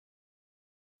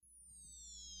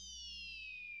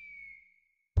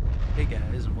Hey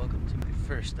guys, and welcome to my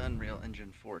first Unreal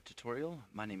Engine 4 tutorial.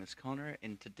 My name is Connor,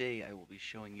 and today I will be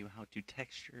showing you how to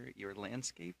texture your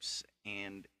landscapes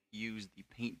and use the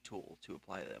paint tool to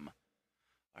apply them.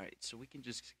 Alright, so we can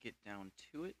just get down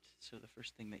to it. So the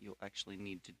first thing that you'll actually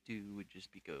need to do would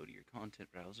just be go to your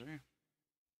content browser.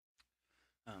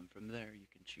 From there you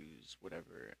can choose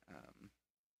whatever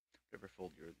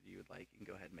folder you would like. You can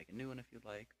go ahead and make a new one if you'd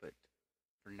like, but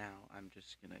for now I'm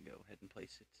just going to go ahead and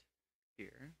place it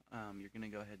here. You're going to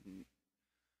go ahead and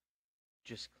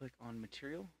just click on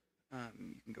material.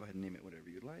 You can go ahead and name it whatever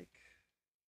you'd like.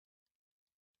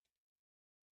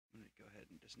 I'm going to go ahead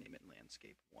and just name it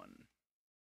landscape 1.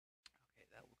 Okay,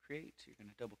 that will create. So you're going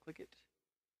to double click it,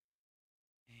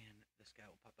 and this guy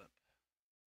will pop up.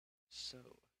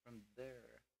 So from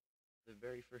there, the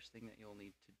very first thing that you'll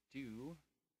need to do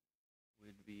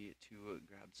would be to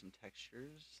grab some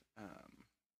textures.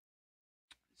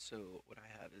 So what I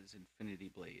have is Infinity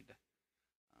Blade.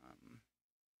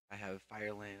 I have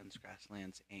Firelands,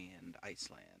 Grasslands, and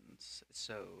Icelands.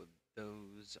 So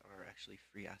those are actually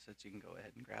free assets you can go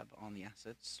ahead and grab on the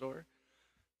assets store.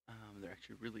 They're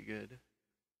actually really good.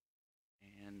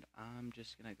 And I'm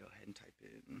just going to go ahead and type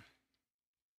in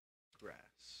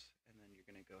grass. And then you're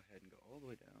going to go ahead and go all the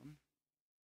way down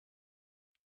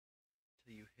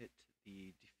till you hit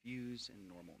the diffuse and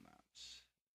normal maps.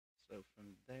 So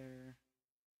from there,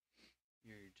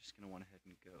 you're just going to want to head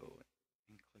and go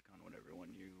and click on whatever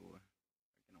one you are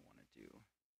going to want to do.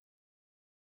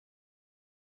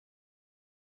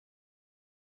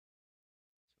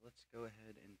 So let's go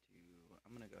ahead and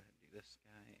I'm going to go ahead and do this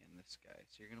guy and this guy.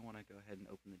 So you're going to want to go ahead and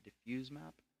open the diffuse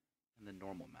map and the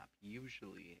normal map.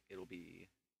 Usually it'll be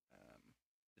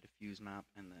the diffuse map,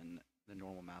 and then the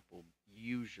normal map will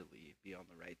usually be on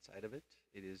the right side of it.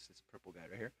 It is this purple guy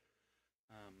right here.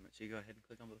 So you go ahead and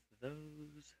click on both of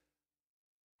those.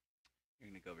 You're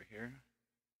going to go over here,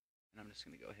 and I'm just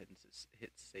going to go ahead and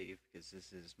hit save because this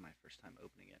is my first time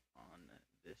opening it on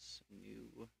this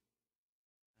new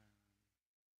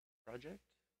project.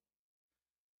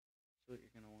 So what you're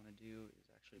going to want to do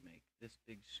is actually make this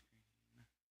big screen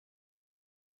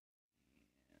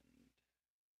and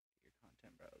get your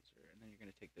content browser, and then you're going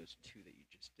to take those two that you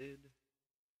just did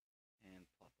and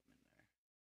plop them in there.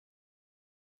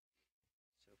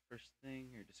 So first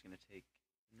thing, you're just going to take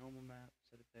the normal map,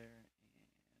 set it there, and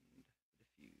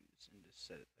diffuse, and just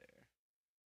set it there.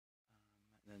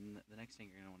 Then the next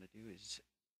thing you're going to want to do is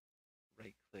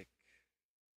right click,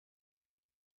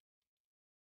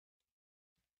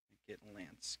 get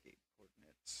landscape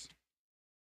coordinates,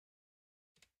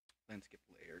 landscape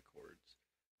layer chords.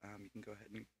 You can go ahead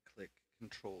and click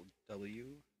Control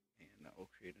W, and that will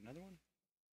create another one.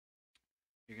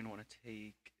 You're going to want to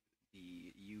take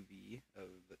the UV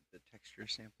of the texture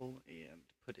sample and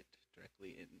put it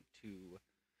directly into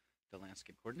the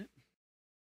landscape coordinate.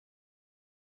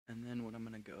 And then what I'm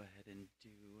going to go ahead and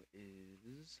do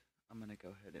is I'm going to go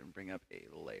ahead and bring up a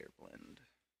layer blend.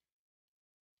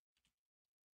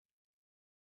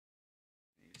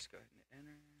 And you just go ahead and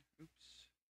enter.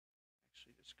 Oops.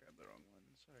 Actually just grabbed the wrong one.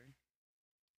 Sorry.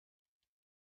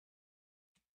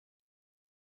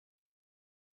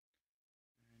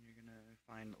 And you're going to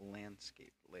find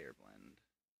landscape layer blend.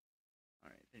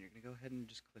 Alright, then you're going to go ahead and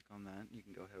just click on that. You can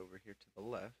go ahead over here to the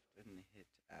left and hit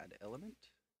add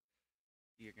element.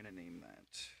 You're going to name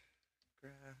that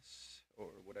grass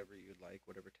or whatever you'd like,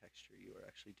 whatever texture you are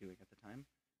actually doing at the time.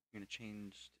 You're going to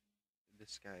change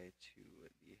this guy to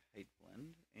the height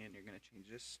blend, and you're going to change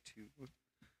this to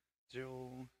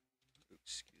 1.0.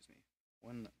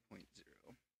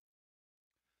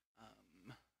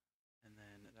 And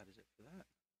then that is it for that.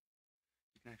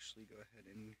 You can actually go ahead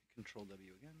and Control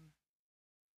W again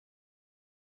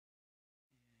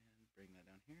and bring that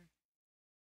down here.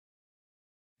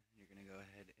 And you're going to go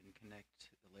ahead and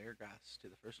connect the layer grass to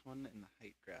the first one and the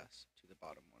height grass to the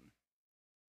bottom one.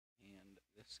 And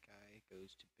this guy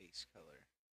goes to base color.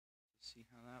 See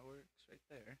how that works right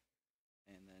there?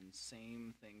 And then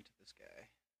same thing to this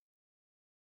guy.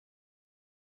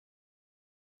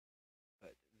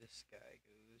 But this guy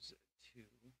goes to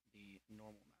the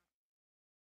normal map.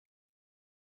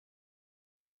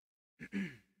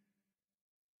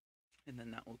 And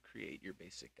then that will create your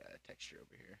basic texture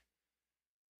over here.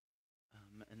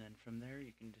 And then from there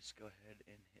you can just go ahead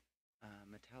and hit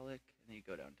metallic, and then you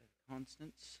go down to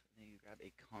constants, and then you grab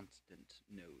a constant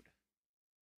node.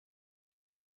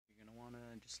 You're going to want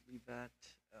to just leave that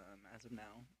as of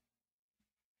now.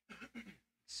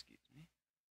 Excuse me.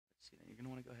 Let's see, then you're going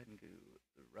to want to go ahead and do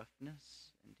the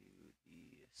roughness and do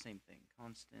the same thing,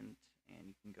 constant, and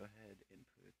you can go ahead and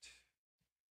put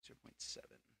 0.7.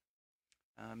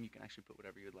 You can actually put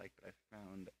whatever you would like, but I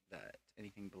found that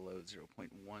anything below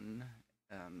 0.1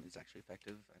 is actually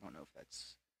effective. I don't know if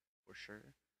that's for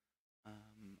sure.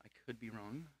 I could be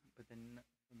wrong, but then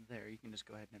from there you can just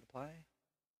go ahead and hit apply.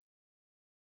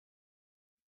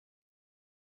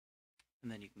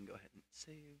 And then you can go ahead and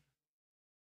save,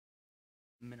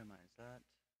 minimize that,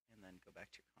 and then go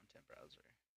back to your content browser.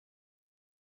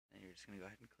 And you're just going to go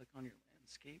ahead and click on your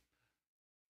landscape.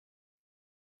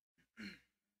 And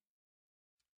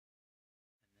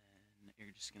then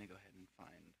you're just going to go ahead and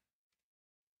find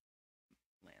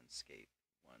landscape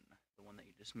one, the one that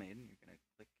you just made, and you're going to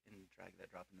click and drag that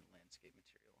drop into the landscape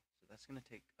material. So that's going to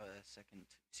take a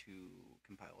second to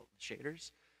compile the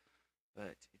shaders,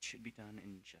 but it should be done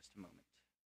in just a moment.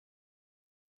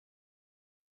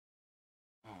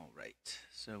 All right,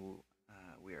 so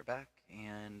we are back,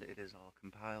 and it is all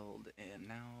compiled, and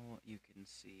now you can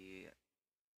see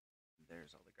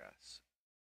there's all the grass.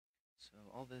 So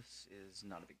all this is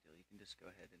not a big deal. You can just go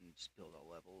ahead and just build all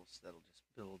levels. That'll just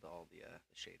build all the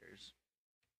shaders.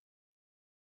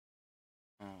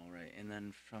 All right, and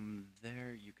then from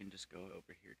there you can just go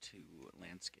over here to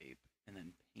landscape and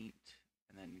then paint,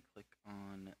 and then you click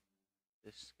on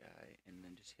this guy and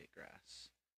then just hit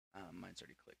grass. Mine's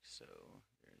already clicked, so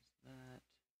there's that.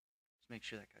 Just make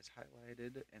sure that guy's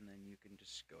highlighted, and then you can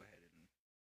just go ahead and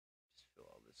just fill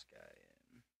all this guy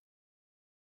in.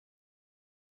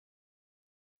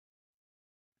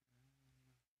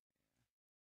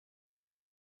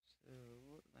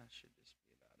 So that should just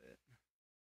be about it.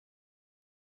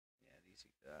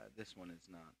 Yeah, this one is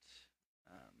not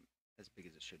as big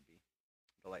as it should be,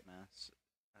 the light mass,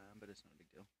 but it's not a big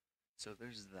deal. So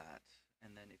there's that,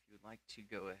 and then if you would like to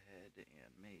go ahead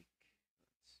and make,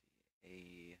 let's see,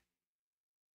 a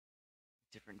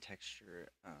different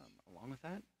texture along with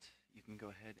that, you can go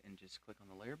ahead and just click on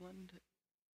the layer blend,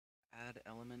 add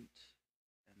element,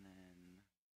 and then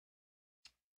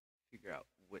figure out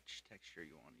which texture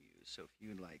you want to use. So if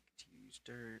you'd like to use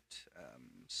dirt,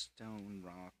 stone,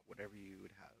 rock, whatever you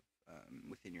would have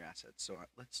within your assets. So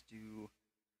let's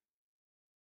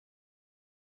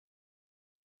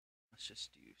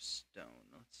just do stone.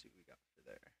 Let's see what we got for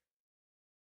there.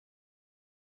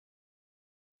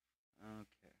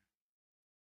 Okay.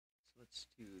 So let's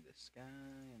do this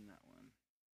guy and that one.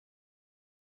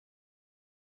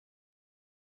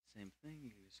 Same thing,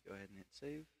 you can just go ahead and hit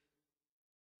save.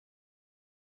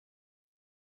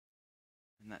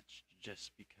 And that's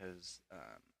just because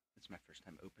it's my first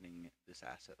time opening this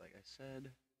asset, like I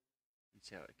said. And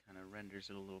see how it kind of renders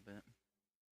it a little bit.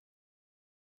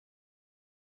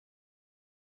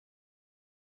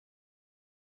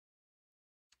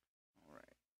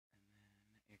 Alright, and then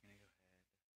you're going to go ahead,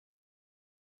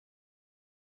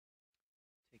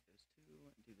 take those two,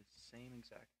 and do the same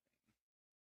exact thing.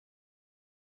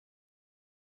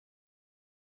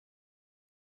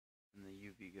 And the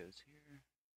UV goes here.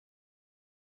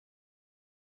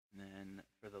 And then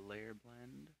for the layer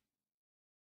blend,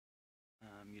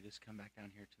 you just come back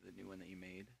down here to the new one that you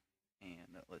made,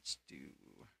 and let's do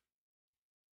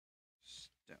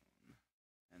stone.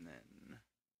 And then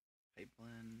height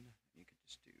blend, you could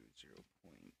just do 0.3.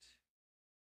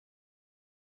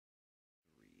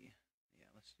 Yeah,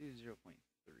 let's do 0.3.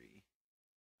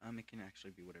 It can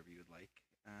actually be whatever you would like,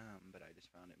 but I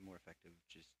just found it more effective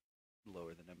just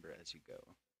lower the number as you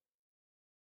go.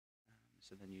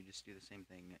 So then you just do the same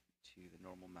thing to the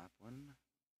normal map one.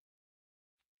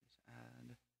 Just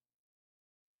add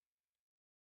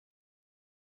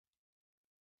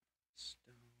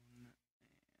stone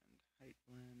and height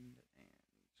blend and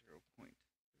 0.3. Alright.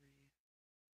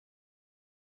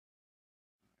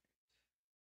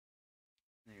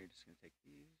 Now you're just going to take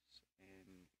these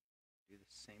and do the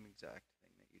same exact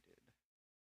thing that you did.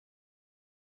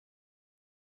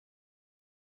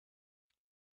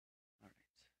 Alright.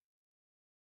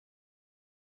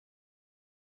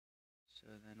 So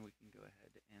then we can go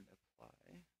ahead and apply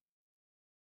and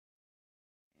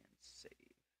save.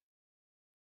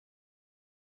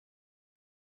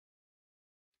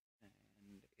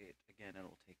 And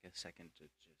it'll take a second to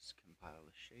just compile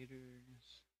the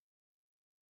shaders.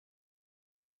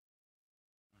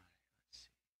 Alright, let's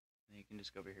see. Then you can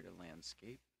just go over here to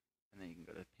landscape, and then you can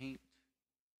go to paint.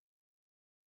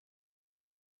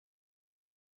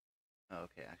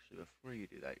 Okay, actually, before you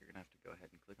do that, you're going to have to go ahead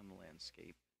and click on the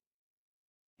landscape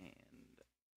and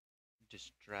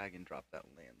just drag and drop that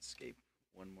landscape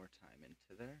one more time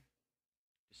into there,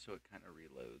 just so it kind of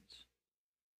reloads.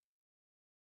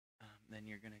 Then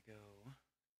you're going to go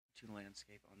to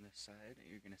landscape on this side,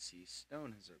 and you're going to see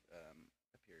stone has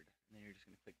appeared. And then you're just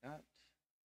going to click that.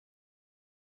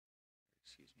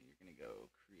 Excuse me, you're going to go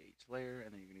create layer,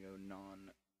 and then you're going to go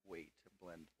non-weight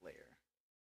blend layer.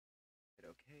 Hit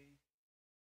OK.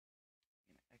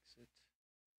 You're going to exit.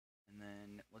 And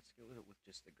then let's go with it with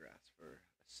just the grass for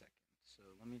a second.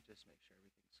 So let me just make sure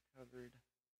everything's covered.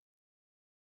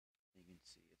 You can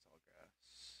see it's all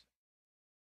grass.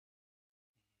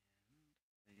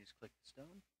 And then you just click the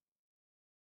stone,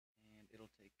 and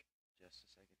it'll take just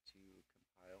a second to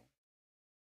compile.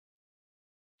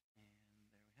 And there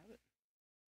we have it.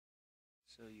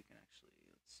 So you can actually,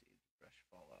 let's see, the brush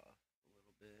fall off a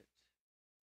little bit. And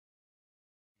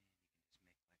you can just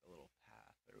make like a little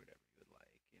path or whatever you would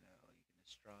like. You know, you can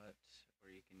just draw it,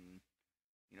 or you can,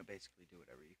 you know, basically do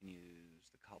whatever. You can use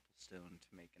the cobblestone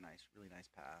to make a nice, really nice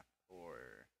path,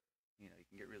 or, you know, you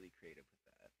can get really creative with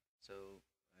that. So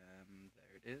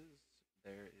there it is.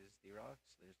 There is the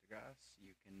rocks. There's the grass.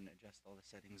 You can adjust all the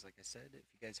settings, like I said. If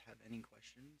you guys have any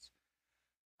questions,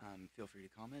 feel free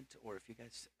to comment, or if you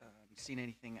guys seen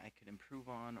anything I could improve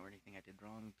on or anything I did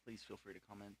wrong, please feel free to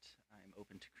comment. I'm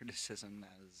open to criticism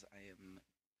as I am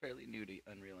fairly new to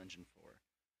Unreal Engine 4.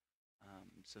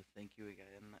 So thank you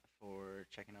again for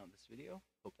checking out this video.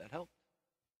 Hope that helped.